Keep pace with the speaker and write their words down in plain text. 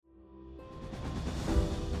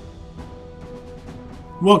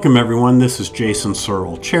Welcome everyone, this is Jason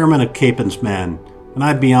Searle, Chairman of Capen's Men, and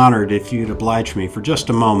I'd be honored if you'd oblige me for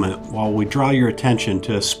just a moment while we draw your attention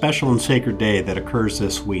to a special and sacred day that occurs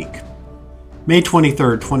this week. May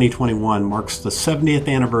 23, 2021 marks the 70th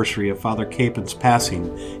anniversary of Father Capen's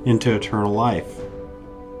passing into eternal life.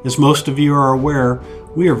 As most of you are aware,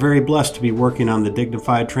 we are very blessed to be working on the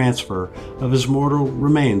dignified transfer of his mortal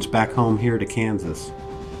remains back home here to Kansas.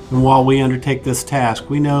 And while we undertake this task,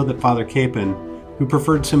 we know that Father Capen, who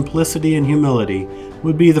preferred simplicity and humility,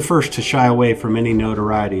 would be the first to shy away from any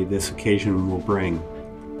notoriety this occasion will bring.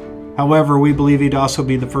 However, we believe he'd also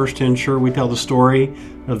be the first to ensure we tell the story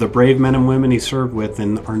of the brave men and women he served with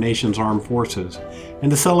in our nation's armed forces,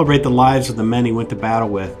 and to celebrate the lives of the men he went to battle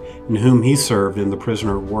with and whom he served in the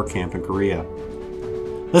prisoner of war camp in Korea.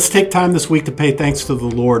 Let's take time this week to pay thanks to the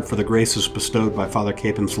Lord for the graces bestowed by Father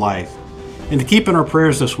Capen's life, and to keep in our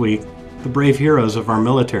prayers this week the brave heroes of our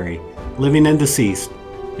military, living and deceased,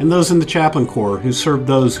 and those in the chaplain corps who serve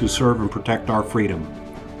those who serve and protect our freedom.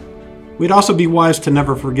 We'd also be wise to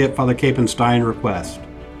never forget Father Capen's dying request,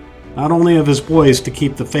 not only of his boys to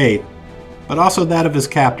keep the faith, but also that of his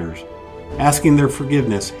captors, asking their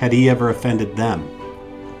forgiveness had he ever offended them.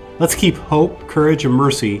 Let's keep hope, courage, and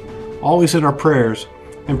mercy always in our prayers,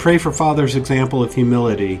 and pray for Father's example of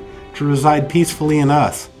humility to reside peacefully in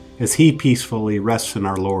us as he peacefully rests in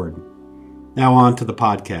our Lord. Now on to the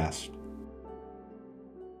podcast.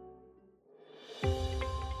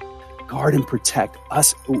 Guard and protect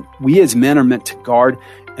us. We as men are meant to guard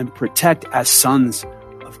and protect as sons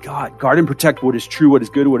of God. Guard and protect what is true, what is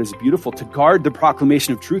good, what is beautiful. To guard the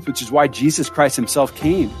proclamation of truth, which is why Jesus Christ himself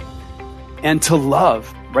came. And to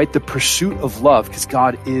love, right? The pursuit of love, because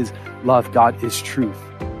God is love. God is truth.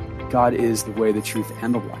 God is the way, the truth,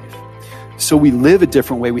 and the life. So we live a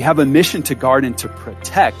different way. We have a mission to guard and to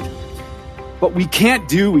protect. But we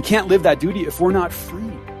can't live that duty if we're not free.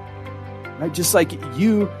 Right? Just like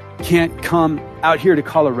you can't come out here to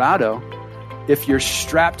Colorado if you're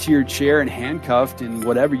strapped to your chair and handcuffed and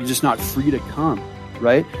whatever. You're just not free to come,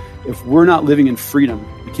 right? If we're not living in freedom,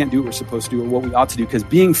 we can't do what we're supposed to do or what we ought to do, because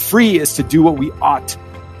being free is to do what we ought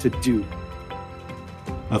to do.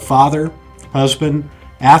 A father, husband,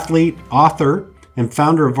 athlete, author, and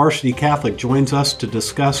founder of Varsity Catholic joins us to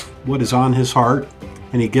discuss what is on his heart,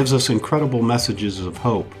 and he gives us incredible messages of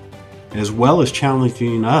hope, as well as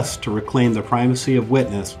challenging us to reclaim the primacy of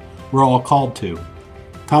witness we're all called to.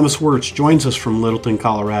 Thomas Wurtz joins us from Littleton,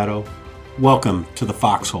 Colorado. Welcome to the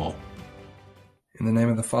Foxhole. In the name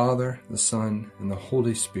of the Father, the Son, and the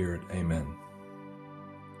Holy Spirit, amen.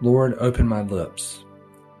 Lord, open my lips,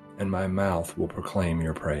 and my mouth will proclaim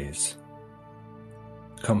your praise.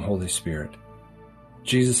 Come, Holy Spirit.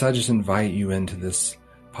 Jesus, I just invite you into this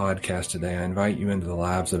podcast today. I invite you into the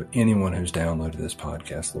lives of anyone who's downloaded this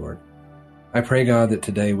podcast, Lord. I pray, God, that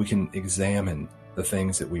today we can examine the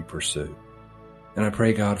things that we pursue. And I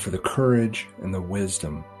pray, God, for the courage and the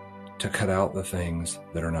wisdom to cut out the things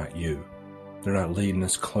that are not you. They're not leading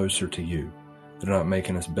us closer to you. They're not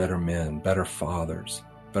making us better men, better fathers,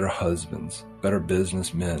 better husbands, better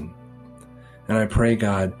businessmen. And I pray,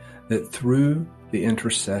 God, that through the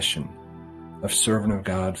intercession of servant of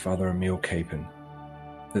God, Father Emil Capen,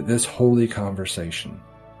 that this holy conversation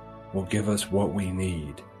will give us what we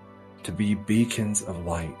need to be beacons of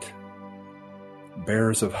light,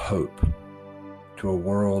 bearers of hope to a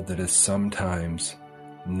world that is sometimes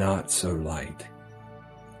not so light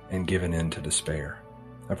and given in to despair.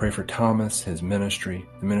 I pray for Thomas, his ministry,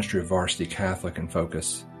 the ministry of Varsity Catholic and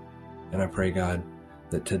Focus, and I pray, God,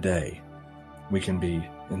 that today we can be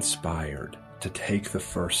inspired to take the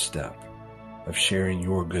first step of sharing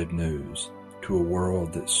your good news to a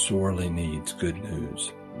world that sorely needs good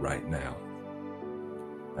news right now.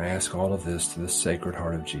 I ask all of this to the Sacred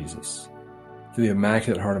Heart of Jesus, through the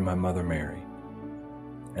Immaculate Heart of my Mother Mary,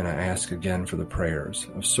 and I ask again for the prayers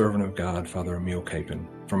of servant of God, Father Emil Capen,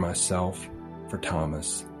 for myself, for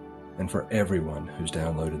Thomas, and for everyone who's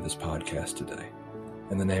downloaded this podcast today.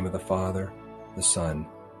 In the name of the Father, the Son,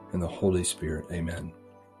 and the Holy Spirit, amen.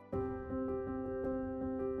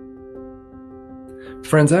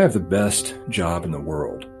 Friends, I have the best job in the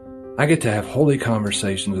world. I get to have holy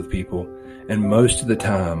conversations with people, and most of the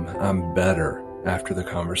time, I'm better after the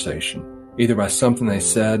conversation, either by something they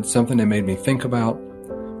said, something they made me think about,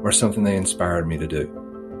 or something they inspired me to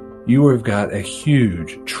do. You have got a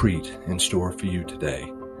huge treat in store for you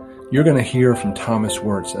today. You're going to hear from Thomas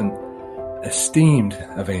Wurtz, an esteemed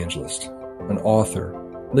evangelist, an author,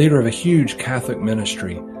 leader of a huge Catholic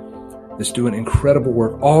ministry that's doing incredible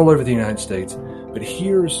work all over the United States. But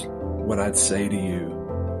here's what I'd say to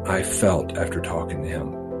you I felt after talking to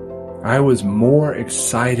him. I was more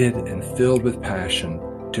excited and filled with passion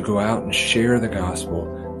to go out and share the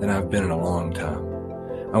gospel than I've been in a long time.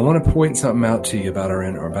 I want to point something out to you about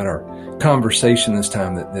our conversation this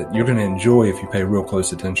time that you're going to enjoy if you pay real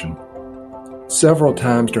close attention. Several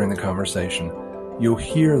times during the conversation, you'll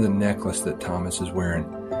hear the necklace that Thomas is wearing.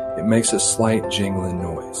 It makes a slight jingling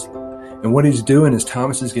noise. And what he's doing is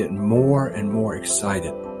Thomas is getting more and more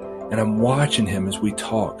excited. And I'm watching him as we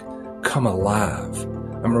talk come alive.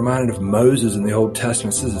 I'm reminded of Moses in the Old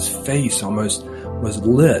Testament. It says his face almost was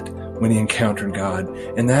lit when he encountered God.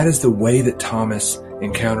 And that is the way that Thomas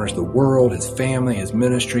encounters the world, his family, his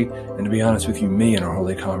ministry, and to be honest with you, me in our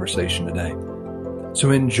holy conversation today.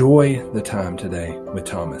 So enjoy the time today with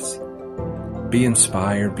Thomas. Be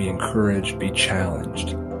inspired, be encouraged, be challenged.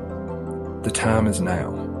 The time is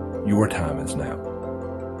now. Your time is now.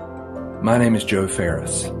 My name is Joe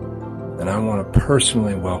Ferris, and I want to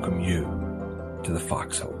personally welcome you to the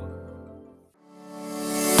Foxhole.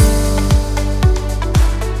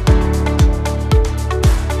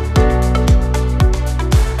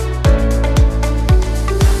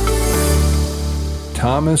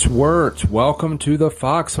 Thomas Wurtz, welcome to the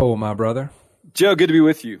Foxhole, my brother. Joe, good to be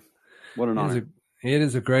with you. What an honor. It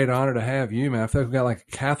is a great honor to have you, man. I feel like we've got like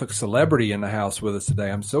a Catholic celebrity in the house with us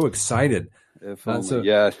today. I'm so excited. If only,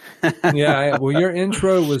 yeah. Yeah, well, your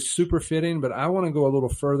intro was super fitting, but I want to go a little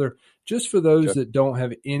further. Just for those that don't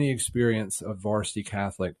have any experience of Varsity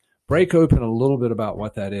Catholic, break open a little bit about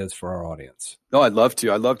what that is for our audience. No, I'd love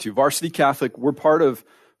to. Varsity Catholic, we're part of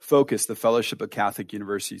Focus, the Fellowship of Catholic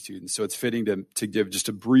University Students. So it's fitting to give just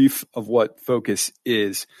a brief of what Focus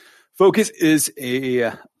is. Focus is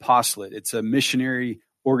a apostolate. It's a missionary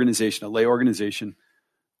organization, a lay organization,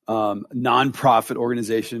 nonprofit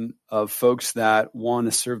organization of folks that want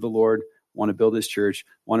to serve the Lord, want to build his church,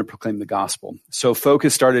 want to proclaim the gospel. So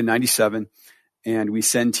Focus started in 97, and we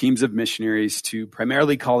send teams of missionaries to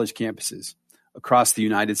primarily college campuses across the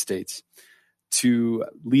United States to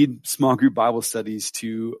lead small group Bible studies,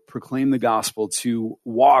 to proclaim the gospel, to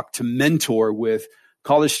walk, to mentor with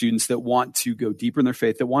college students that want to go deeper in their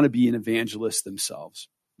faith, that want to be an evangelist themselves.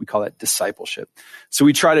 We call that discipleship. So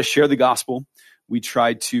we try to share the gospel. We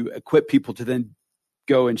try to equip people to then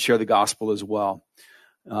go and share the gospel as well.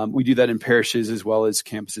 We do that in parishes as well as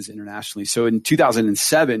campuses internationally. So in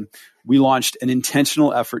 2007, we launched an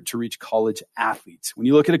intentional effort to reach college athletes. When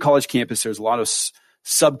you look at a college campus, there's a lot of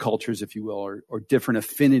subcultures, if you will, or different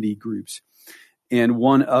affinity groups. And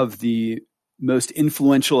one of the most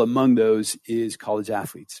influential among those is college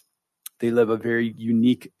athletes. They live a very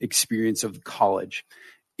unique experience of college.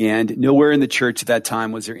 And nowhere in the church at that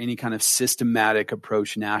time was there any kind of systematic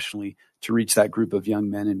approach nationally to reach that group of young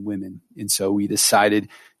men and women. And so we decided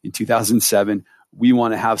in 2007, we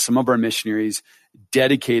want to have some of our missionaries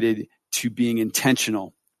dedicated to being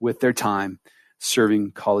intentional with their time,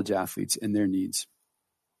 serving college athletes and their needs.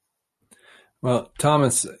 Well,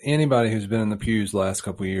 Thomas, anybody who's been in the pews the last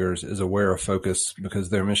couple of years is aware of Focus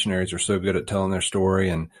because their missionaries are so good at telling their story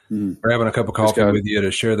and grabbing a cup of coffee with you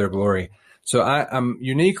to share their glory. So I'm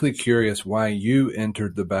uniquely curious why you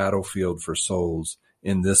entered the battlefield for souls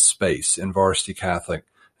in this space in Varsity Catholic.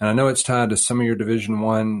 And I know it's tied to some of your Division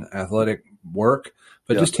I athletic work,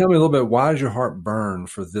 but just tell me a little bit, why does your heart burn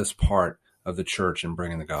for this part of the church and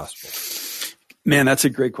bringing the gospel? Man, that's a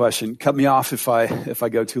great question. Cut me off if I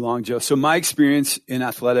go too long, Joe. So my experience in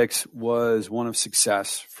athletics was one of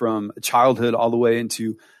success from childhood all the way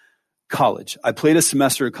into college. I played a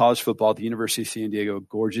semester of college football at the University of San Diego, a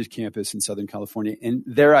gorgeous campus in Southern California. And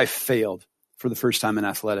there I failed for the first time in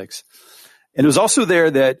athletics. And it was also there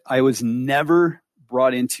that I was never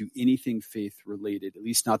brought into anything faith related, at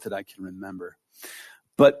least not that I can remember.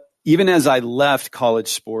 But even as I left college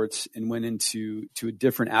sports and went into a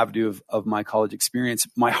different avenue of my college experience,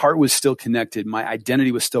 my heart was still connected. My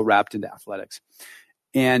identity was still wrapped into athletics.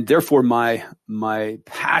 And therefore, my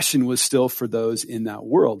passion was still for those in that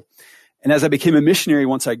world. And as I became a missionary,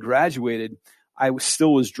 once I graduated, I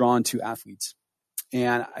still was drawn to athletes.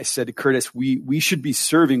 And I said to Curtis, we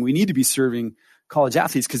need to be serving college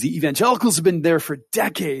athletes because the evangelicals have been there for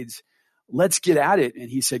decades. Let's get at it. And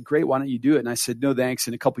he said, great, why don't you do it? And I said, no, thanks.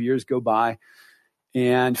 And a couple of years go by.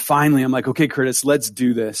 And finally, I'm like, okay, Curtis, let's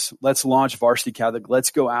do this. Let's launch Varsity Catholic.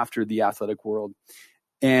 Let's go after the athletic world.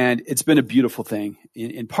 And it's been a beautiful thing.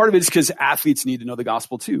 And part of it is because athletes need to know the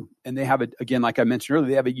gospel too. And they have, again, like I mentioned earlier,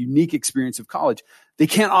 they have a unique experience of college. They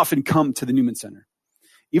can't often come to the Newman Center.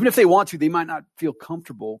 Even if they want to, they might not feel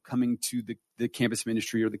comfortable coming to the campus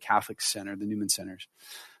ministry or the Catholic Center, the Newman Centers.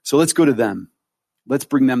 So let's go to them. Let's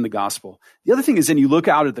bring them the gospel. The other thing is then you look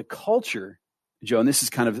out at the culture Joe, and this is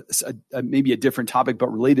kind of maybe a different topic,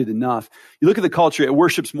 but related enough. You look at the culture, it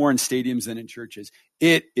worships more in stadiums than in churches.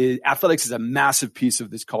 Athletics is a massive piece of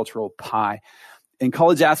this cultural pie, and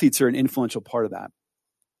college athletes are an influential part of that.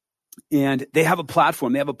 And they have a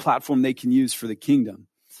platform. They have a platform they can use for the kingdom.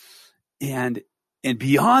 And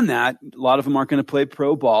beyond that, a lot of them aren't going to play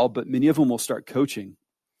pro ball, but many of them will start coaching,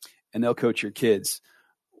 and they'll coach your kids,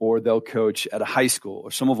 or they'll coach at a high school,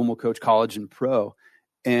 or some of them will coach college and pro.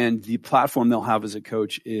 And the platform they'll have as a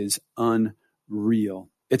coach is unreal.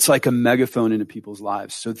 It's like a megaphone into people's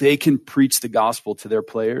lives. So they can preach the gospel to their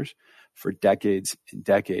players for decades and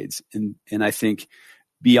decades. And I think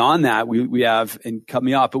beyond that, we have, and cut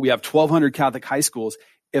me off, but we have 1,200 Catholic high schools.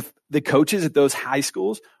 If the coaches at those high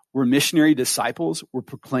schools were missionary disciples, were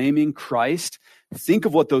proclaiming Christ, think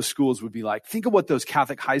of what those schools would be like. Think of what those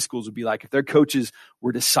Catholic high schools would be like if their coaches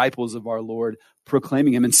were disciples of our Lord,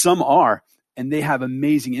 proclaiming him. And some are, and they have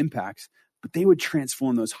amazing impacts, but they would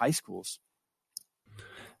transform those high schools.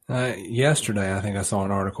 Yesterday, I think I saw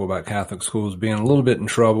an article about Catholic schools being a little bit in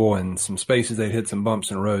trouble, and some spaces they'd hit some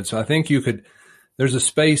bumps in the road. So I think there's a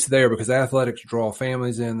space there, because athletics draw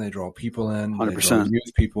families in, they draw people in, 100%. They draw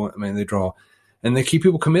youth people. I mean, and they keep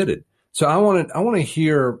people committed. So I want to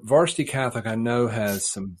hear, Varsity Catholic, I know, has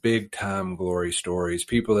some big time glory stories,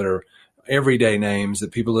 people that are everyday names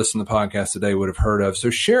that people listening to the podcast today would have heard of. So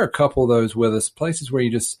share a couple of those with us, places where you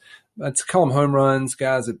just, let's call them home runs,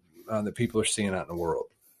 guys that people are seeing out in the world.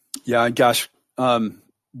 Yeah, gosh. One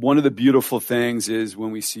of the beautiful things is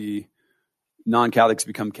when we see non-Catholics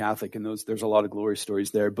become Catholic, and there's a lot of glory stories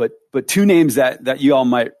there. But two names that you all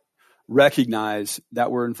might recognize that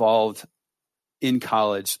were involved in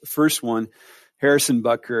college. The first one, Harrison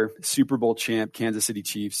Butker, Super Bowl champ, Kansas City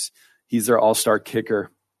Chiefs. He's their all-star kicker.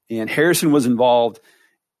 And Harrison was involved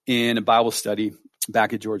in a Bible study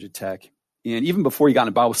back at Georgia Tech. And even before he got in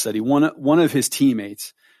a Bible study, one of his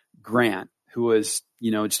teammates, Grant, who was,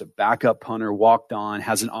 just a backup punter, walked on,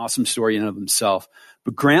 has an awesome story in and of himself.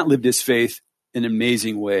 But Grant lived his faith in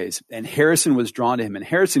amazing ways. And Harrison was drawn to him. And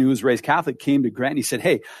Harrison, who was raised Catholic, came to Grant and he said,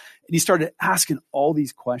 hey, and he started asking all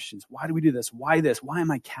these questions. Why do we do this? Why this? Why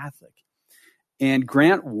am I Catholic? And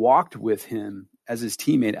Grant walked with him as his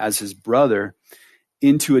teammate, as his brother,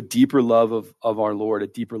 into a deeper love of our Lord, a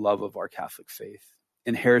deeper love of our Catholic faith.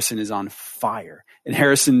 And Harrison is on fire. And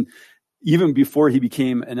Harrison, even before he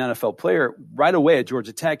became an NFL player, right away at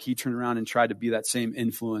Georgia Tech, he turned around and tried to be that same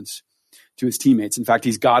influence to his teammates. In fact,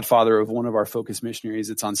 he's godfather of one of our focus missionaries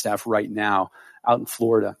that's on staff right now out in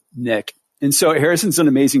Florida, Nick. And so Harrison's done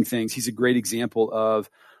amazing things. He's a great example of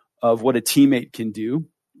what a teammate can do,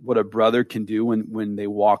 what a brother can do when they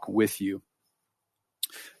walk with you.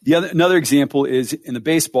 Another example is in the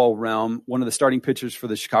baseball realm, one of the starting pitchers for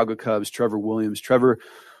the Chicago Cubs, Trevor Williams. Trevor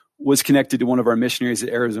was connected to one of our missionaries at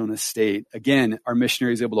Arizona State. Again, our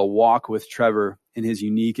missionary is able to walk with Trevor in his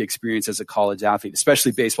unique experience as a college athlete,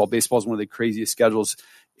 especially baseball. Baseball is one of the craziest schedules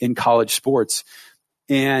in college sports.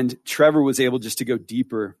 And Trevor was able just to go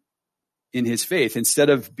deeper in his faith. Instead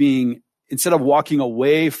of walking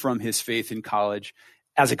away from his faith in college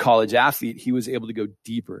as a college athlete, he was able to go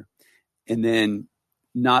deeper. And then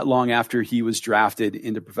not long after he was drafted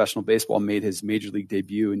into professional baseball, made his major league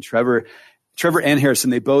debut. And Trevor and Harrison,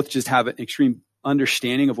 they both just have an extreme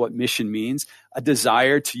understanding of what mission means, a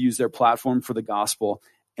desire to use their platform for the gospel,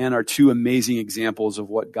 and are two amazing examples of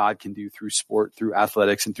what God can do through sport, through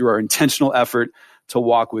athletics, and through our intentional effort to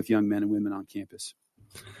walk with young men and women on campus.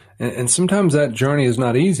 And sometimes that journey is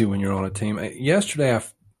not easy when you're on a team. Yesterday, I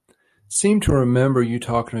seem to remember you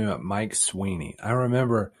talking to me about Mike Sweeney. I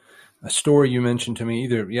remember a story you mentioned to me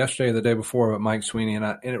either yesterday or the day before about Mike Sweeney, and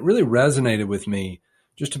it really resonated with me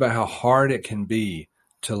just about how hard it can be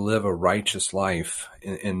to live a righteous life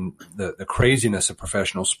in the craziness of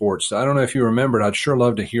professional sports. So I don't know if you remember it. I'd sure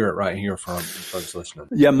love to hear it right here from folks listening.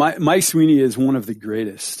 Yeah, Mike Sweeney is one of the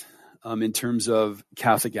greatest in terms of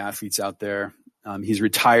Catholic athletes out there. He's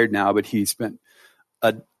retired now, but he spent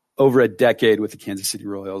over a decade with the Kansas City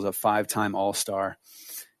Royals, a 5-time All-Star.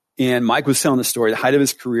 And Mike was telling the story, the height of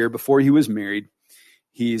his career before he was married.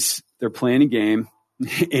 They're playing a game,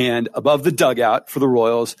 and above the dugout for the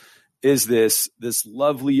Royals is this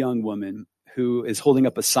lovely young woman who is holding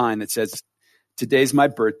up a sign that says, "Today's my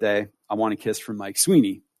birthday. I want a kiss from Mike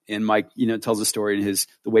Sweeney." And Mike, tells the story in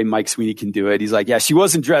the way Mike Sweeney can do it. He's like, yeah, she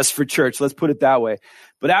wasn't dressed for church. Let's put it that way.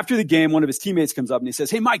 But after the game, one of his teammates comes up and he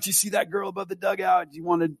says, "Hey, Mike, do you see that girl above the dugout? Do you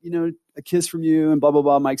want a kiss from you?" And blah, blah,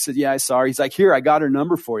 blah. Mike said, "Yeah, I saw her." He's like, "Here, I got her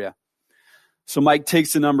number for you." So Mike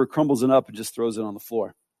takes the number, crumbles it up, and just throws it on the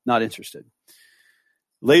floor. Not interested.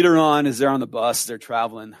 Later on, as they're on the bus, they're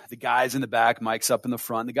traveling, the guy's in the back, Mike's up in the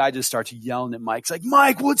front. The guy just starts yelling at Mike. He's like,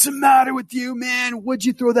 Mike, what's the matter with you, man? What'd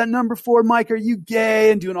you throw that number for? Mike, are you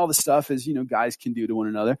gay? And doing all the stuff as, guys can do to one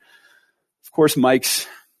another. Of course, Mike's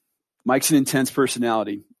an intense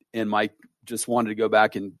personality, and Mike just wanted to go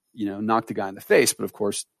back and, knock the guy in the face. But of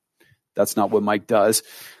course, that's not what Mike does.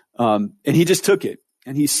 And he just took it,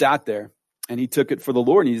 and he sat there and he took it for the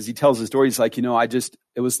Lord. And he tells his story. He's like,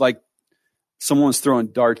 it was like someone was throwing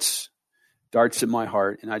darts at my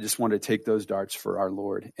heart, and I just wanted to take those darts for our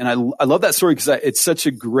Lord. And I love that story because it's such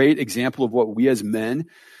a great example of what we as men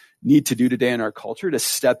need to do today in our culture, to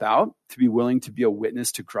step out, to be willing to be a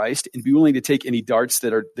witness to Christ, and be willing to take any darts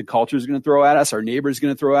that the culture is going to throw at us, our neighbor is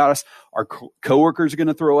going to throw at us, our coworkers are going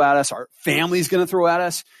to throw at us, our family is going to throw at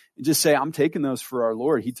us, and just say, I'm taking those for our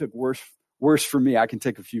Lord. He took worse for me. I can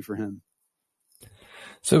take a few for him.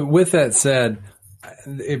 So with that said,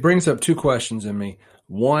 it brings up two questions in me.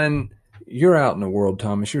 One, you're out in the world,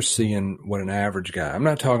 Thomas. You're seeing what an average guy. I'm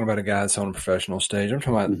not talking about a guy that's on a professional stage. I'm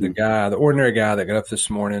talking about the ordinary guy that got up this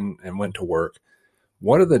morning and went to work.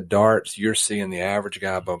 What are the darts you're seeing the average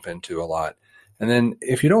guy bump into a lot? And then,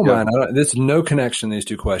 if you don't mind, there's no connection in these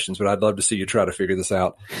two questions, but I'd love to see you try to figure this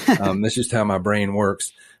out. This is just how my brain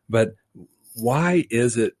works. But why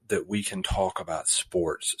is it that we can talk about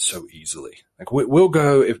sports so easily? Like we'll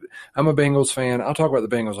go, if I'm a Bengals fan, I'll talk about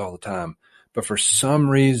the Bengals all the time. But for some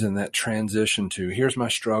reason, that transition to here's my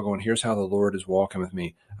struggle and here's how the Lord is walking with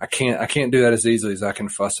me, I can't do that as easily as I can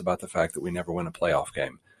fuss about the fact that we never win a playoff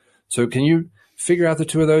game. So can you figure out the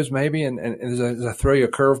two of those maybe? And as I throw you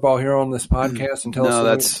a curveball here on this podcast and tell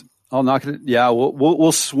us. I'll knock it. Yeah,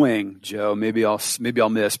 we'll swing, Joe. Maybe I'll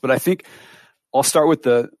miss, but I think I'll start with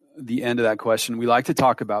the end of that question. We like to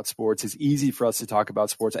talk about sports. It's easy for us to talk about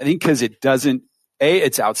sports. I think because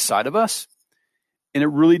it's outside of us, and it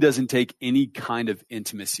really doesn't take any kind of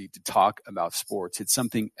intimacy to talk about sports. It's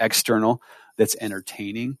something external that's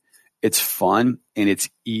entertaining. It's fun and it's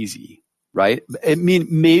easy, right? I mean,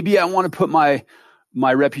 maybe I want to put my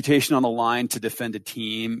reputation on the line to defend a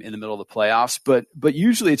team in the middle of the playoffs, but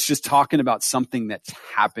usually it's just talking about something that's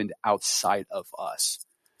happened outside of us.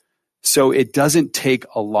 So it doesn't take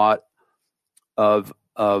a lot of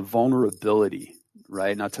vulnerability,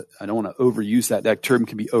 right? I don't want to overuse that. That term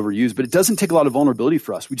can be overused, but it doesn't take a lot of vulnerability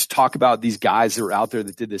for us. We just talk about these guys that were out there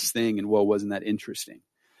that did this thing, and well, wasn't that interesting?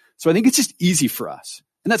 So I think it's just easy for us,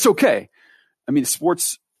 and that's okay. I mean,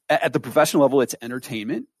 sports at the professional level, it's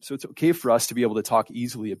entertainment, so it's okay for us to be able to talk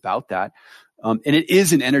easily about that. And it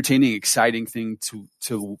is an entertaining, exciting thing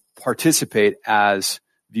to participate as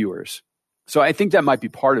viewers. So I think that might be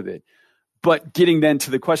part of it. But getting then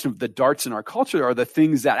to the question of the darts in our culture are the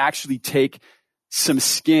things that actually take some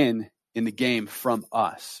skin in the game from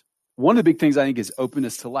us. One of the big things I think is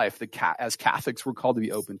openness to life. As Catholics, we're called to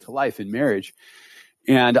be open to life in marriage.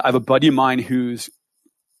 And I have a buddy of mine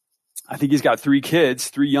I think he's got 3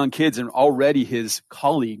 young kids, and already his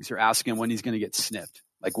colleagues are asking when he's going to get snipped.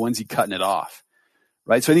 Like, when's he cutting it off?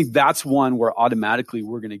 Right? So I think that's one where automatically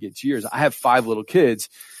we're going to get jeers. I have 5 little kids.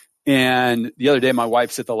 And the other day, my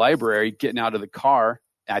wife's at the library getting out of the car.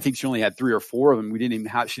 I think she only had 3 or 4 of them. She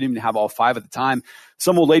didn't even have all 5 at the time.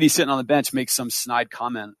 Some old lady sitting on the bench makes some snide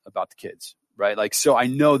comment about the kids, right? Like, so I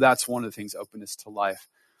know that's one of the things, openness to life,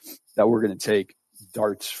 that we're going to take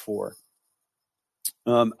darts for.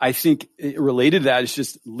 I think related to that is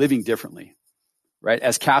just living differently, right?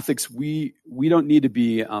 As Catholics, we don't need to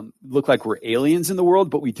be look like we're aliens in the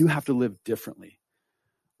world, but we do have to live differently,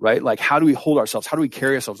 right? Like, how do we hold ourselves? How do we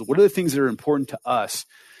carry ourselves? What are the things that are important to us?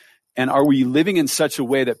 And are we living in such a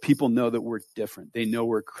way that people know that we're different? They know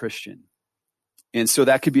we're Christian. And so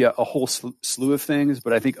that could be a whole slew of things,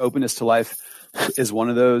 but I think openness to life is one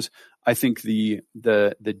of those. I think the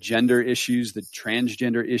gender issues, the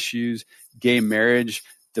transgender issues, gay marriage,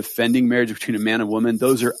 defending marriage between a man and woman,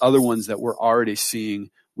 those are other ones that we're already seeing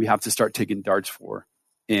we have to start taking darts for.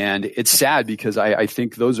 And it's sad because I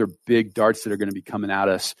think those are big darts that are going to be coming at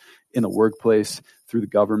us in the workplace, through the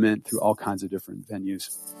government, through all kinds of different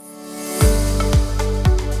venues.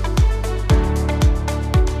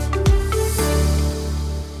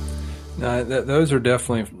 No, those are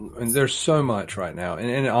definitely, and there's so much right now.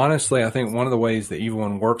 And honestly, I think one of the ways that evil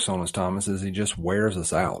one works on us, Thomas, is he just wears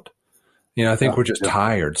us out. I think we're just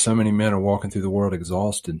tired. So many men are walking through the world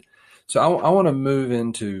exhausted. So I want to move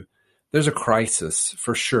into, there's a crisis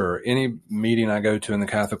for sure. Any meeting I go to in the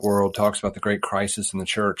Catholic world talks about the great crisis in the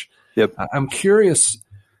church. Yep. I'm curious,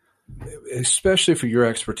 especially for your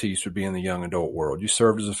expertise would be in the young adult world. You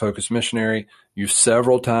served as a focused missionary. You've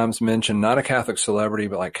several times mentioned not a Catholic celebrity,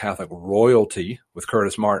 but like Catholic royalty with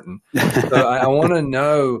Curtis Martin. So I want to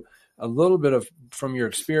know, a little bit of, from your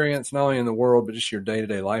experience, not only in the world, but just your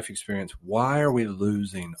day-to-day life experience, why are we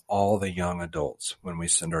losing all the young adults when we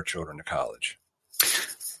send our children to college?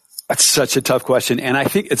 That's such a tough question. And I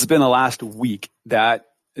think it's been the last week that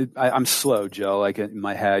I'm slow, Joe, like in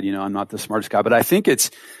my head, I'm not the smartest guy, but I think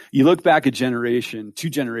you look back a generation, 2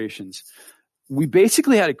 generations, we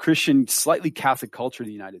basically had a Christian, slightly Catholic culture in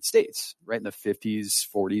the United States, right? In the 50s,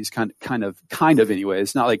 40s, kind of anyway.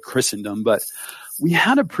 It's not like Christendom, but we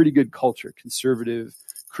had a pretty good culture, conservative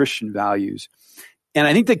Christian values. And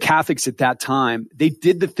I think the Catholics at that time, they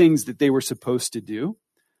did the things that they were supposed to do,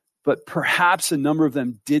 but perhaps a number of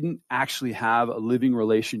them didn't actually have a living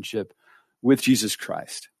relationship with Jesus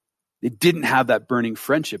Christ. They didn't have that burning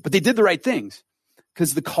friendship, but they did the right things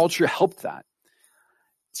because the culture helped that.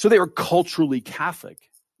 So they were culturally Catholic,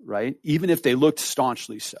 right? Even if they looked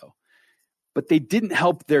staunchly so. But they didn't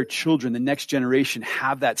help their children, the next generation,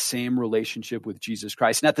 have that same relationship with Jesus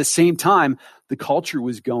Christ. And at the same time, the culture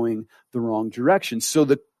was going the wrong direction. So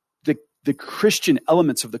the Christian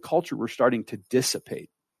elements of the culture were starting to dissipate.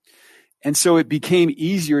 And so it became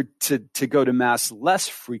easier to go to Mass less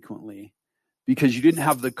frequently because you didn't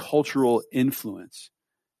have the cultural influence,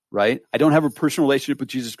 right? I don't have a personal relationship with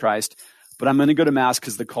Jesus Christ, but I'm going to go to Mass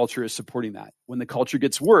because the culture is supporting that. When the culture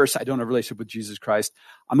gets worse, I don't have a relationship with Jesus Christ.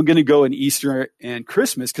 I'm going to go in Easter and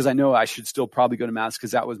Christmas because I know I should still probably go to Mass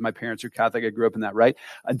because that was my parents are Catholic. I grew up in that, right?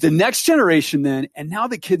 The next generation then, and now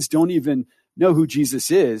the kids don't even know who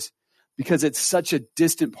Jesus is because it's such a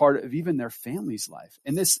distant part of even their family's life.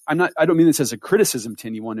 And this, I don't mean this as a criticism to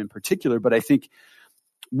anyone in particular, but I think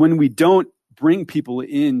when we don't bring people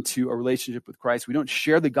into a relationship with Christ, we don't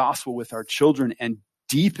share the gospel with our children and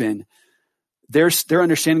deepen their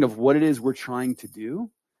understanding of what it is we're trying to do,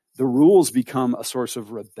 the rules become a source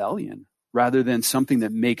of rebellion rather than something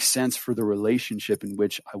that makes sense for the relationship in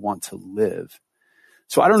which I want to live.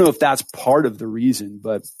 So I don't know if that's part of the reason,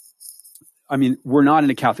 but I mean, we're not in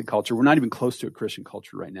a Catholic culture. We're not even close to a Christian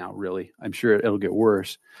culture right now, really. I'm sure it'll get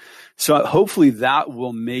worse. So hopefully that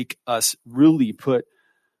will make us really put,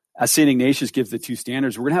 as St. Ignatius gives the 2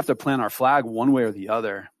 standards, we're going to have to plant our flag one way or the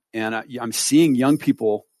other. And I'm seeing young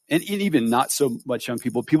people, and even not so much young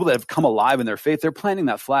people that have come alive in their faith, they're planting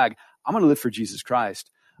that flag. I'm going to live for Jesus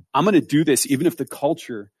Christ. I'm going to do this even if the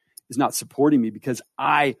culture is not supporting me because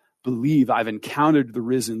I believe I've encountered the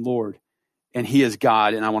risen Lord and he is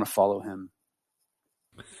God and I want to follow him.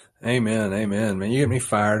 Amen. Amen. Man, you get me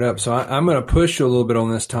fired up. So I'm going to push you a little bit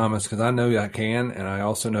on this, Thomas, because I know I can, and I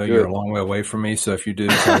also know you're a long way away from me. So if you do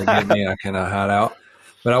try to get me, I can hide out.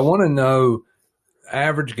 But I want to know,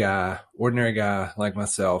 average guy, ordinary guy like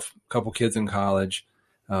myself, a couple kids in college,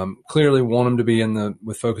 clearly want them to be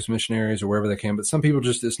with Focus Missionaries or wherever they can, but some people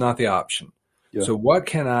just, it's not the option. Yeah. So what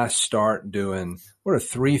can I start doing? What are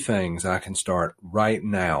 3 things I can start right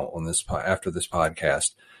now on this, after this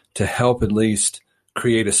podcast, to help at least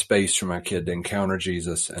create a space for my kid to encounter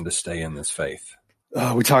Jesus and to stay in this faith?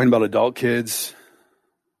 We're talking about adult kids.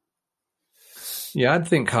 Yeah, I'd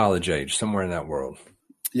think college age, somewhere in that world.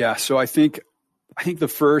 Yeah. So I think the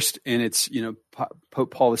first, and it's,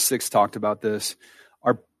 Pope Paul VI talked about this,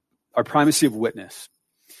 our primacy of witness.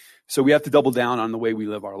 So we have to double down on the way we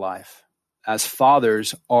live our life. As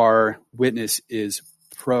fathers, our witness is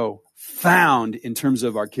profound in terms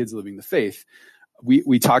of our kids living the faith.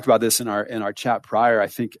 We talked about this in our chat prior. I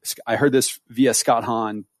think I heard this via Scott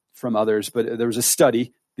Hahn from others, but there was a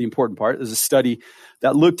study, the important part, there's a study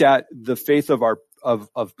that looked at the faith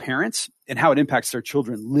of parents and how it impacts their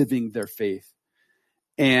children living their faith.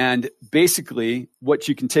 And basically what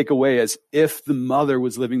you can take away is if the mother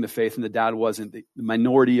was living the faith and the dad wasn't, the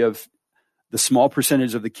minority of the small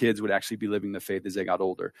percentage of the kids would actually be living the faith as they got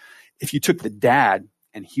older. If you took the dad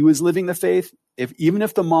and he was living the faith, even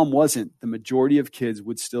if the mom wasn't, the majority of kids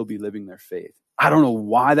would still be living their faith. I don't know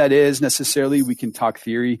why that is necessarily. We can talk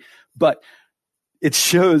theory, but it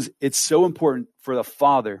shows it's so important for the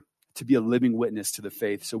father to be a living witness to the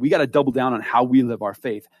faith. So we got to double down on how we live our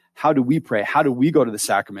faith. How do we pray? How do we go to the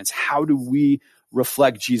sacraments? How do we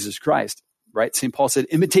reflect Jesus Christ? Right? St. Paul said,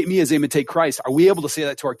 imitate me as I imitate Christ. Are we able to say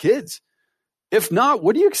that to our kids? If not,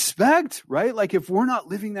 what do you expect? Right? Like if we're not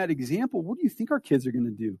living that example, what do you think our kids are going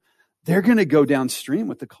to do? They're going to go downstream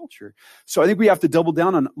with the culture. So I think we have to double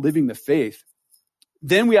down on living the faith.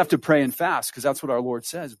 Then we have to pray and fast because that's what our Lord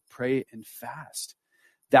says, pray and fast.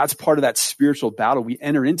 That's part of that spiritual battle. We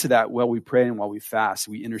enter into that while we pray and while we fast.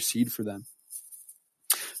 We intercede for them.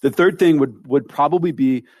 The third thing would probably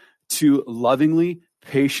be to lovingly,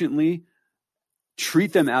 patiently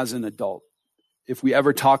treat them as an adult. If we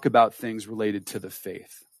ever talk about things related to the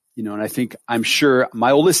faith, and I'm sure my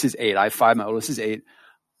oldest is 8. I have 5. My oldest is 8.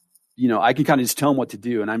 I can kind of just tell them what to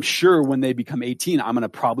do. And I'm sure when they become 18, I'm going to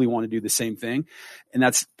probably want to do the same thing. And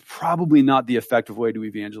that's probably not the effective way to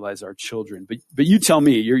evangelize our children. But you tell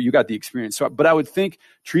me, you got the experience. So, but I would think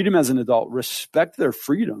treat them as an adult, respect their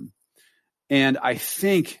freedom. And I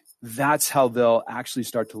think that's how they'll actually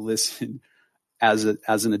start to listen as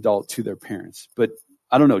an adult to their parents. But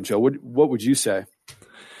I don't know, Joe, what would you say?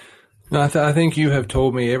 No, I think you have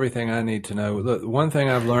told me everything I need to know. Look, one thing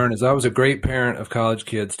I've learned is I was a great parent of college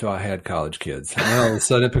kids till I had college kids. And all of a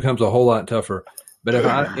sudden it becomes a whole lot tougher. But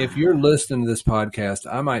if you're listening to this podcast,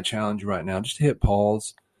 I might challenge you right now just to hit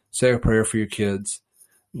pause, say a prayer for your kids,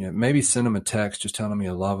 maybe send them a text just telling them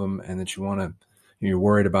you love them and that you're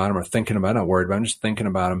worried about them or thinking about them. Not worried about them, just thinking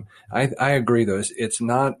about them. I agree though. It's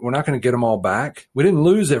not, we're not going to get them all back. We didn't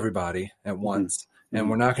lose everybody at once. And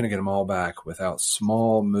we're not going to get them all back without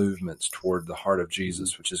small movements toward the heart of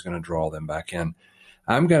Jesus, which is going to draw them back in.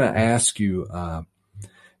 I'm going to ask you,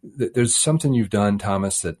 there's something you've done,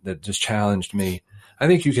 Thomas, that just challenged me. I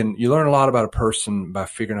think you learn a lot about a person by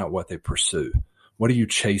figuring out what they pursue. What are you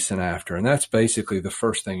chasing after? And that's basically the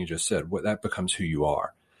first thing you just said. That becomes who you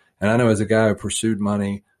are. And I know as a guy who pursued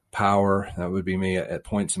money, power, that would be me at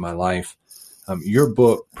points in my life. Your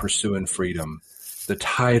book, Pursuing Freedom, the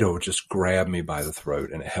title just grabbed me by the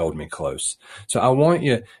throat and it held me close. So I want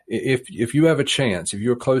you, if you have a chance, if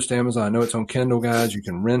you're close to Amazon, I know it's on Kindle, guys, you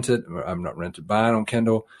can rent it. I'm not rent it, buy it on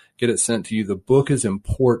Kindle, get it sent to you. The book is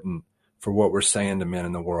important for what we're saying to men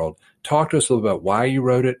in the world. Talk to us a little about why you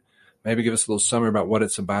wrote it. Maybe give us a little summary about what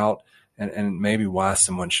it's about and maybe why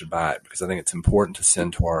someone should buy it, because I think it's important to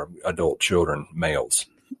send to our adult children, males.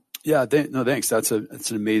 Yeah, no, thanks. That's an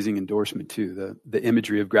amazing endorsement too. The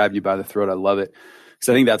imagery of grabbing you by the throat. I love it because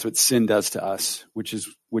I think that's what sin does to us, which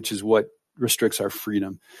is what restricts our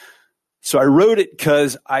freedom. So I wrote it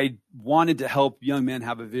because I wanted to help young men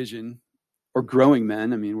have a vision, or growing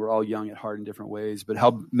men. I mean, we're all young at heart in different ways, but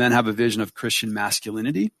help men have a vision of Christian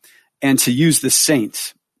masculinity and to use the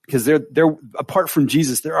saints, because they're apart from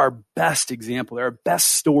Jesus, they're our best example. They're our best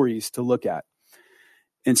stories to look at.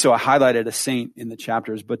 And so I highlighted a saint in the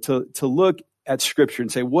chapters, but to look at scripture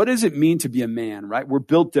and say, what does it mean to be a man, right? We're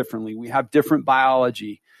built differently. We have different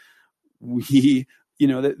biology. The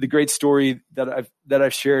great story that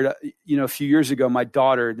I've shared, a few years ago, my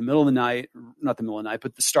daughter, not the middle of the night,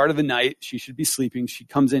 but the start of the night, she should be sleeping. She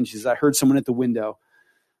comes in, she says, I heard someone at the window.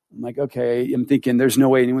 I'm like, okay, I'm thinking there's no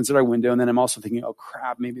way anyone's at our window. And then I'm also thinking, oh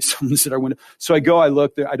crap, maybe someone's at our window. So I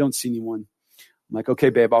look there. I don't see anyone. I'm like, okay,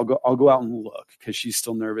 babe, I'll go out and look, because she's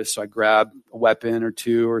still nervous. So I grab a weapon or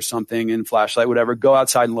two or something and flashlight, whatever, go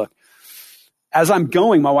outside and look. As I'm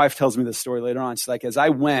going, my wife tells me this story later on. She's like, as I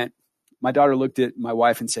went, my daughter looked at my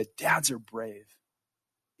wife and said, dads are brave.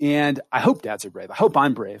 And I hope dads are brave. I hope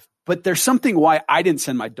I'm brave. But there's something why I didn't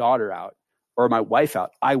send my daughter out or my wife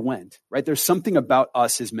out. I went, right? There's something about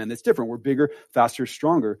us as men that's different. We're bigger, faster,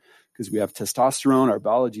 stronger, because we have testosterone. Our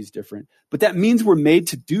biology is different. But that means we're made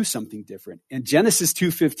to do something different. In Genesis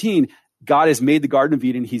 2:15, God has made the Garden of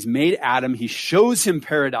Eden. He's made Adam. He shows him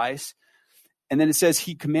paradise. And then it says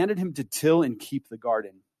he commanded him to till and keep the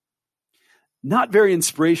garden. Not very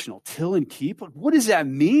inspirational. Till and keep? What does that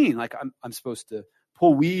mean? Like I'm supposed to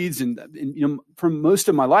pull weeds and for most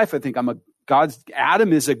of my life, I think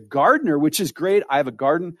Adam is a gardener, which is great. I have a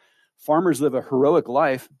garden. Farmers live a heroic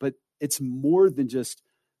life, but it's more than just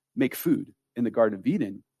make food in the Garden of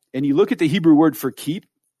Eden. And you look at the Hebrew word for keep,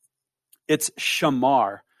 it's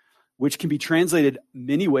shamar, which can be translated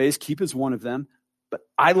many ways. Keep is one of them. But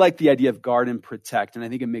I like the idea of guard and protect. And I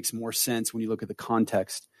think it makes more sense when you look at the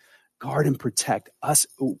context. Guard and protect.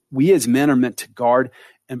 We as men are meant to guard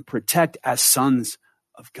and protect as sons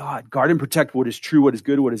of God. Guard and protect what is true, what is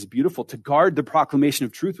good, what is beautiful. To guard the proclamation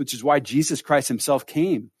of truth, which is why Jesus Christ himself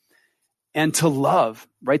came. And to love,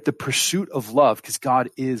 right? The pursuit of love, because God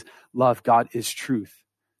is love. God is truth.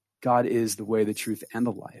 God is the way, the truth, and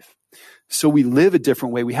the life. So we live a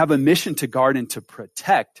different way. We have a mission to guard and to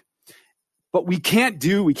protect, but we can't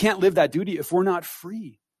live that duty if we're not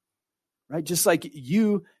free, right? Just like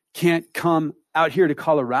you can't come out here to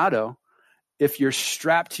Colorado if you're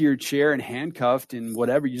strapped to your chair and handcuffed and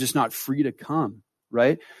whatever, you're just not free to come,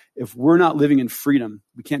 right? If we're not living in freedom,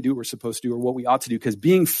 we can't do what we're supposed to do or what we ought to do, because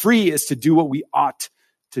being free is to do what we ought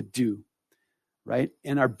to do, right?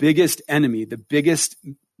 And our biggest enemy, the biggest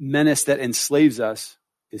menace that enslaves us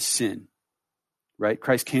is sin, right?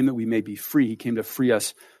 Christ came that we may be free. He came to free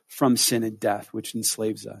us from sin and death, which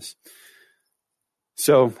enslaves us.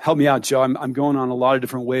 So help me out, Joe. I'm going on a lot of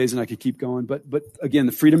different ways and I could keep going, but again,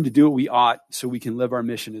 the freedom to do what we ought so we can live our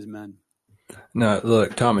mission as men. No,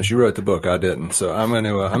 look, Thomas, you wrote the book. I didn't. So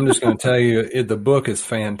I'm just going to tell you, the book is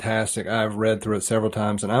fantastic. I've read through it several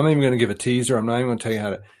times, and I'm even going to give a teaser. I'm not even going to tell you how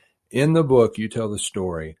to. In the book, you tell the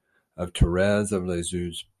story of Therese of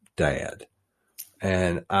Lisieux's dad.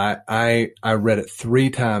 And I read it 3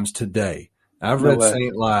 times today. I've read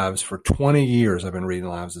Saint Lives for 20 years. I've been reading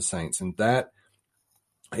Lives of Saints, and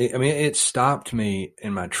it stopped me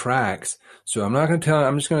in my tracks. So I'm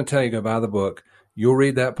just going to tell you, go buy the book. You'll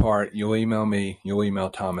read that part. You'll email me. You'll email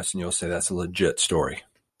Thomas, and you'll say that's a legit story.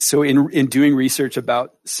 So in doing research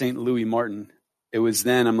about St. Louis Martin, it was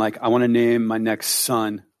then I'm like, I want to name my next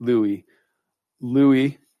son Louis.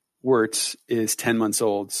 Louis Wurtz is 10 months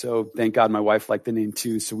old. So thank God my wife liked the name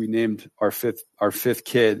too. So we named our fifth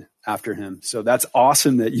kid after him. So that's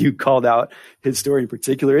awesome that you called out his story in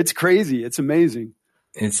particular. It's crazy. It's amazing.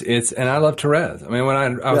 And I love Therese. I mean, when I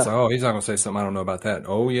was like, oh, he's not going to say something I don't know about that.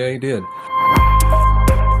 Oh yeah, he did.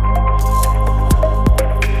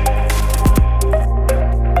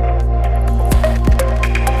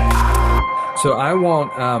 So I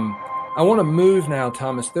want to move now,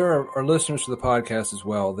 Thomas. There are listeners to the podcast as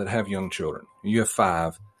well that have young children. You have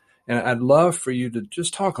 5. And I'd love for you to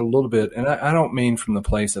just talk a little bit. And I don't mean from the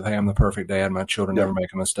place of, hey, I'm the perfect dad. My children never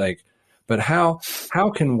make a mistake. But how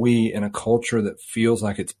can we, in a culture that feels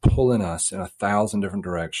like it's pulling us in 1,000 different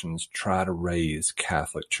directions, try to raise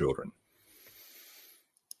Catholic children?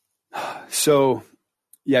 So,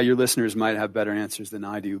 your listeners might have better answers than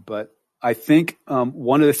I do. But I think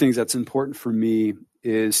one of the things that's important for me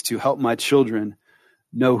is to help my children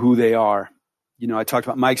know who they are. You know, I talked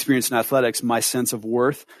about my experience in athletics. My sense of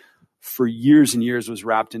worth for years and years was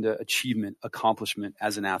wrapped into achievement, accomplishment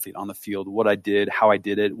as an athlete on the field, what I did, how I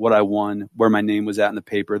did it, what I won, where my name was at in the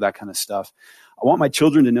paper, that kind of stuff. I want my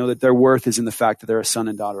children to know that their worth is in the fact that they're a son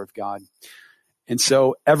and daughter of God. And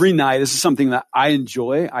so every night, this is something that I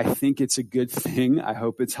enjoy. I think it's a good thing. I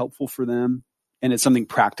hope it's helpful for them. And it's something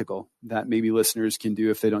practical that maybe listeners can do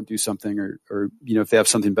if they don't do something or if they have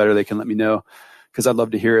something better, they can let me know because I'd love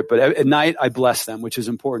to hear it. But at night, I bless them, which is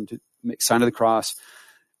important to make sign of the cross.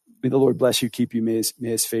 May the Lord bless you, keep you, may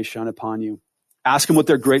his face shine upon you. Ask them what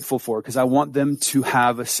they're grateful for because I want them to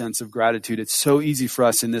have a sense of gratitude. It's so easy for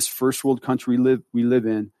us in this first world country we live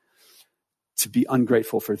in to be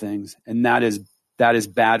ungrateful for things. And that is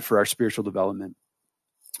bad for our spiritual development.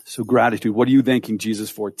 So gratitude, what are you thanking Jesus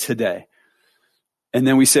for today? And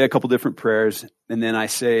then we say a couple different prayers. And then I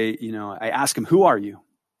say, I ask them, who are you?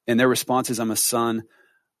 And their response is, I'm a son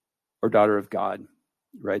or daughter of God,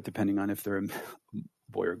 right? Depending on if they're a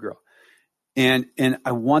boy or girl. And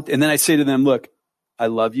then I say to them, look, I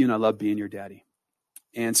love you and I love being your daddy.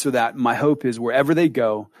 And so that my hope is wherever they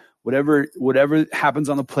go, whatever happens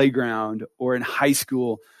on the playground or in high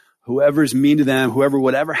school, whoever's mean to them,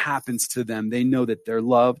 whatever happens to them, they know that they're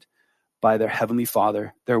loved by their heavenly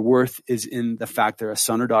Father. Their worth is in the fact they're a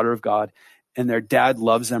son or daughter of God, and their dad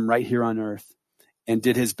loves them right here on earth and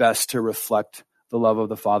did his best to reflect the love of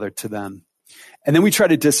the Father to them. And then we try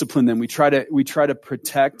to discipline them. We try to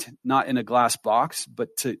protect, not in a glass box,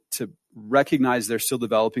 but to recognize they're still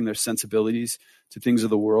developing their sensibilities to things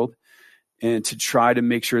of the world and to try to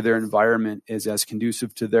make sure their environment is as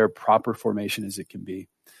conducive to their proper formation as it can be.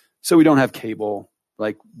 So we don't have cable.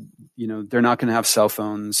 They're not going to have cell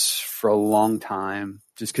phones for a long time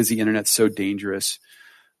just because the internet's so dangerous.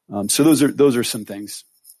 So those are some things.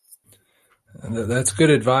 That's good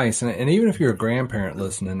advice. And even if you're a grandparent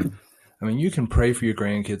listening, I mean, you can pray for your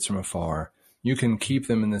grandkids from afar. You can keep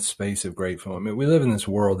them in this space of grateful. I mean, we live in this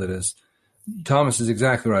world that is, Thomas is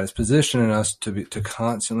exactly right. It's positioning us to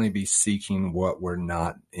constantly be seeking what we're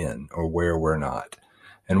not in or where we're not.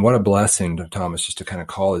 And what a blessing to Thomas just to kind of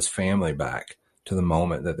call his family back to the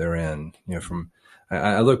moment that they're in.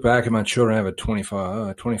 I look back at my children. I have a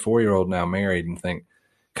 24-year-old now married and think,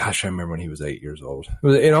 gosh, I remember when he was 8 years old.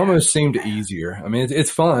 It almost seemed easier. I mean,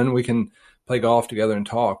 it's fun. We can play golf together and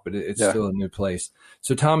talk, but it's still a new place.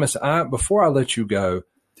 So Thomas, before I let you go,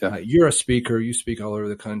 you're a speaker. You speak all over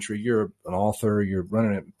the country. You're an author. You're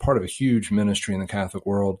running part of a huge ministry in the Catholic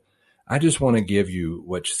world. I just want to give you,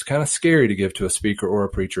 which is kind of scary to give to a speaker or a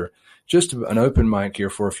preacher, just an open mic here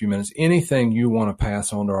for a few minutes. Anything you want to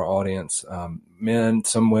pass on to our audience, men,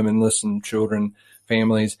 some women listen, children,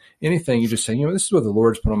 families, anything you just say, this is what the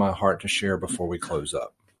Lord's put on my heart to share before we close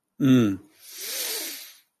up.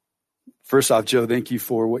 First off, Joe, thank you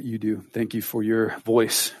for what you do. Thank you for your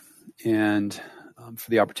voice and for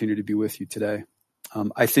the opportunity to be with you today.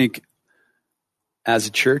 I think as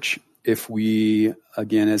a church, if we,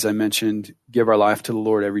 again, as I mentioned, give our life to the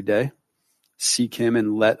Lord every day, seek him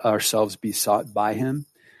and let ourselves be sought by him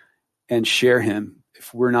and share him.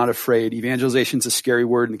 if we're not afraid. Evangelization is a scary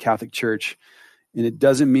word in the Catholic Church, and it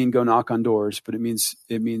doesn't mean go knock on doors, but it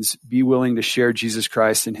means be willing to share Jesus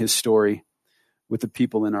Christ and his story with the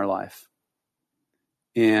people in our life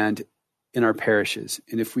and in our parishes.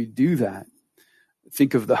 And if we do that,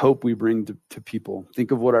 think of the hope we bring to people. Think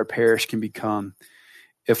of what our parish can become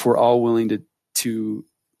if we're all willing to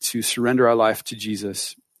surrender our life to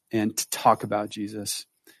Jesus and to talk about Jesus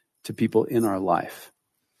to people in our life.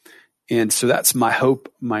 And so that's my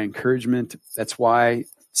hope, my encouragement. That's why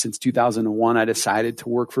since 2001, I decided to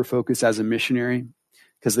work for Focus as a missionary,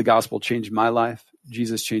 because the gospel changed my life.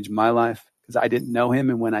 Jesus changed my life because I didn't know him.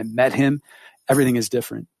 And when I met him, everything is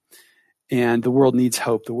different. And the world needs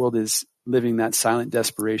hope. The world is living that silent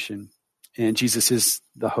desperation, and Jesus is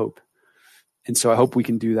the hope. And so I hope we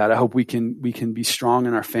can do that. I hope we can be strong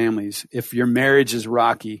in our families. If your marriage is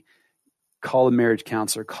rocky, call a marriage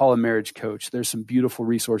counselor, call a marriage coach. There's some beautiful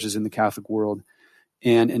resources in the Catholic world,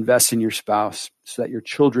 and invest in your spouse so that your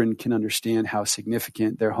children can understand how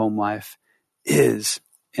significant their home life is,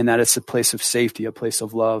 and that it's a place of safety, a place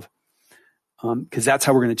of love. Because that's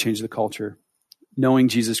how we're going to change the culture. Knowing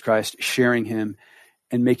Jesus Christ, sharing him,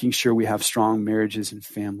 and making sure we have strong marriages and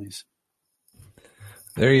families.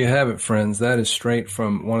 There you have it, friends. That is straight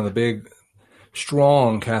from one of the big,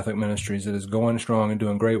 strong Catholic ministries that is going strong and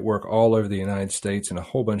doing great work all over the United States in a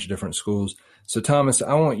whole bunch of different schools. So, Thomas,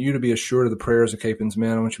 I want you to be assured of the prayers of Capen's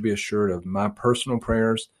Men. I want you to be assured of my personal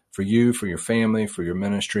prayers for you, for your family, for your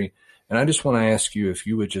ministry. And I just want to ask you if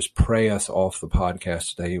you would just pray us off the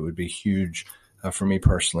podcast today. It would be huge for me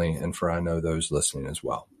personally, and for I know those listening as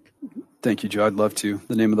well. Thank you, Joe. I'd love to. In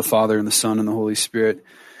the name of the Father, and the Son, and the Holy Spirit.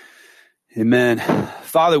 Amen.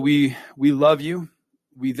 Father, we love you.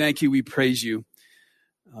 We thank you. We praise you.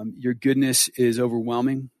 Your goodness is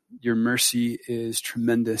overwhelming. Your mercy is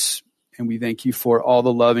tremendous. And we thank you for all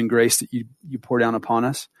the love and grace that you pour down upon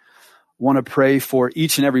us. I want to pray for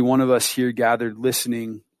each and every one of us here gathered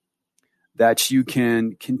listening, that you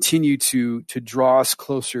can continue to draw us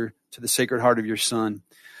closer to the Sacred Heart of your Son,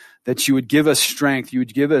 that you would give us strength, you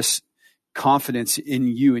would give us confidence in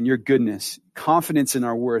you and your goodness, confidence in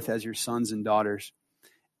our worth as your sons and daughters.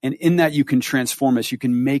 And in that you can transform us. You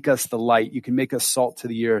can make us the light. You can make us salt to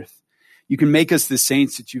the earth. You can make us the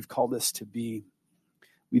saints that you've called us to be.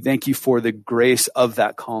 We thank you for the grace of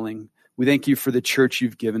that calling. We thank you for the church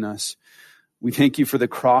you've given us. We thank you for the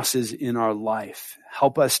crosses in our life.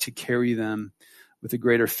 Help us to carry them with a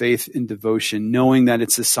greater faith and devotion, knowing that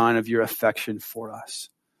it's a sign of your affection for us.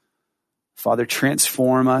 Father,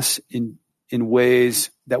 transform us in ways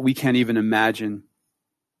that we can't even imagine,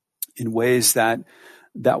 in ways that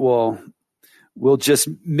will just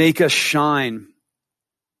make us shine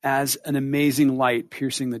as an amazing light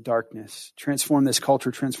piercing the darkness. Transform this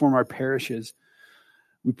culture, transform our parishes.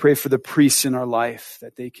 We pray for the priests in our life,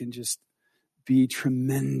 that they can just be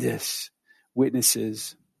tremendous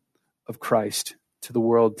witnesses of Christ to the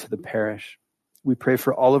world, to the parish. We pray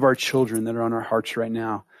for all of our children that are on our hearts right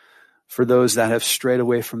now, for those that have strayed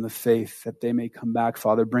away from the faith, that they may come back.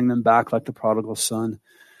 Father, bring them back like the prodigal son.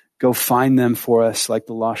 Go find them for us like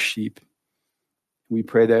the lost sheep. We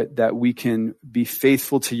pray that we can be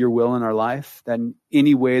faithful to your will in our life, that in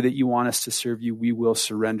any way that you want us to serve you, we will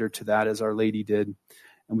surrender to that as Our Lady did,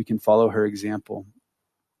 and we can follow her example.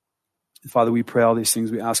 Father, we pray all these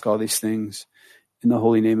things. We ask all these things in the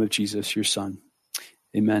holy name of Jesus, your Son.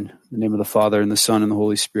 Amen. In the name of the Father, and the Son, and the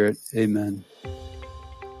Holy Spirit. Amen.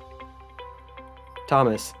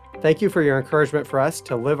 Thomas, thank you for your encouragement for us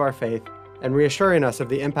to live our faith and reassuring us of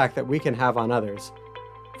the impact that we can have on others.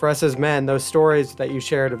 For us as men, those stories that you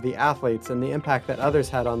shared of the athletes and the impact that others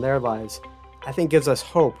had on their lives, I think gives us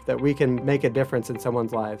hope that we can make a difference in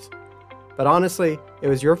someone's lives. But honestly, it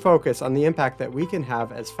was your focus on the impact that we can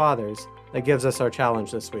have as fathers that gives us our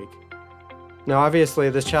challenge this week. Now, obviously,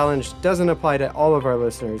 this challenge doesn't apply to all of our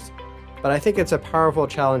listeners, but I think it's a powerful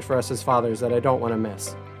challenge for us as fathers that I don't want to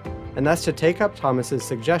miss. And that's to take up Thomas's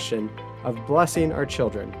suggestion of blessing our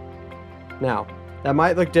children. Now, that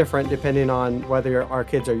might look different depending on whether our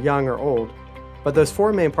kids are young or old, but those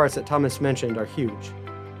four main parts that Thomas mentioned are huge.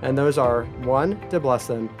 And those are 1, to bless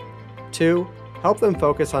them, 2, help them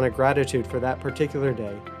focus on a gratitude for that particular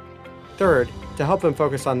day, 3rd, to help them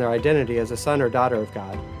focus on their identity as a son or daughter of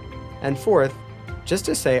God, and 4th, just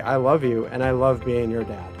to say, I love you and I love being your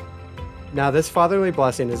dad. Now, this fatherly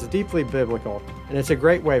blessing is deeply biblical, and it's a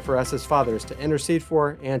great way for us as fathers to intercede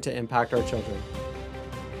for and to impact our children.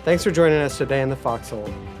 Thanks for joining us today in the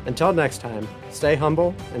Foxhole. Until next time, stay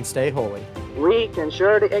humble and stay holy. We can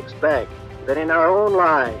surely expect that in our own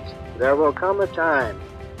lives there will come a time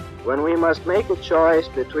when we must make a choice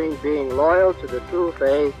between being loyal to the true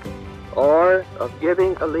faith or of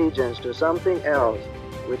giving allegiance to something else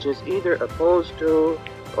which is either opposed to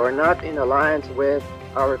or not in alliance with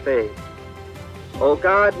our faith. O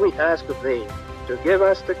God, we ask of Thee to give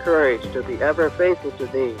us the courage to be ever faithful to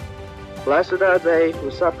Thee. Blessed are they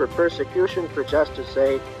who suffer persecution for justice'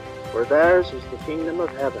 sake, for theirs is the kingdom of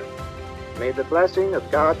heaven. May the blessing of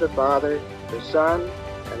God the Father, the Son,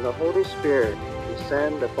 and the Holy Spirit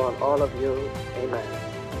descend upon all of you. Amen.